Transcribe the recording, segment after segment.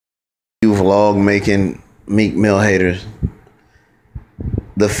vlog making Meek Mill haters.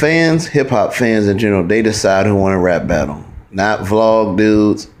 The fans, hip hop fans in general, they decide who want to rap battle. Not vlog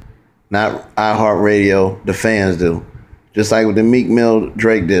dudes, not iHeartRadio. The fans do. Just like with the Meek Mill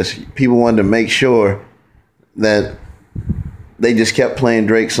Drake diss, people wanted to make sure that they just kept playing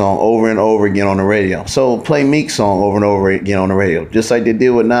Drake's song over and over again on the radio. So play Meek's song over and over again on the radio, just like they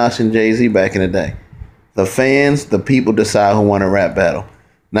did with Nas and Jay-Z back in the day. The fans, the people decide who want to rap battle,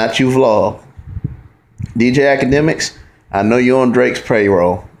 not you vlog. DJ Academics, I know you're on Drake's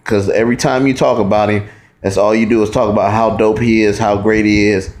payroll because every time you talk about him, that's all you do is talk about how dope he is, how great he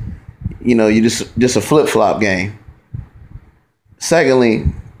is. You know, you just a flip-flop game. Secondly,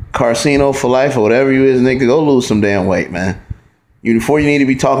 Carcino for life or whatever you is, nigga, go lose some damn weight, man. Before you need to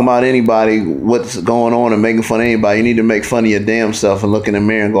be talking about anybody, what's going on and making fun of anybody, you need to make fun of your damn self and look in the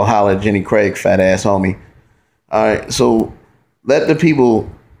mirror and go holler at Jenny Craig, fat ass homie. All right, so let the people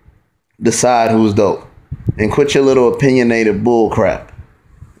decide who's dope and quit your little opinionated bull crap.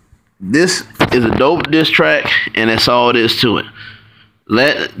 This is a dope diss track, and that's all it is to it.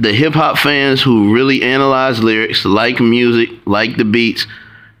 Let the hip hop fans who really analyze lyrics, like music, like the beats,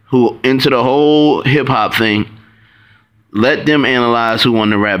 who into the whole hip hop thing, let them analyze who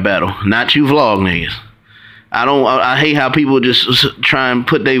won the rap battle, not you vlog niggas. I hate how people just try and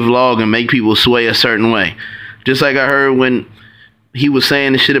put their vlog and make people sway a certain way. Just like I heard when he was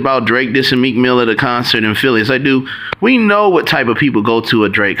saying the shit about Drake dissing Meek Mill at a concert in Philly. It's like, dude, we know what type of people go to a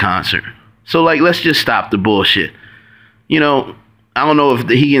Drake concert. So, like, let's just stop the bullshit. You know, I don't know if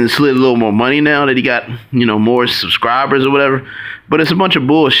he can slid a little more money now that he got, you know, more subscribers or whatever, but it's a bunch of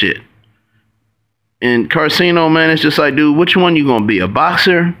bullshit. And Carcino, man, it's just like, dude, which one you gonna be? A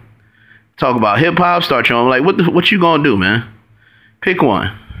boxer? Talk about hip hop? Start your own. Like, what you gonna do, man? Pick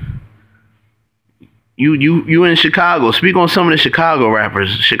one. You in Chicago. Speak on some of the Chicago rappers,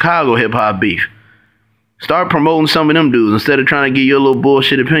 Chicago hip hop beef. Start promoting some of them dudes instead of trying to get your little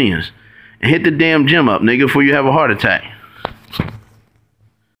bullshit opinions. And hit the damn gym up, nigga, before you have a heart attack.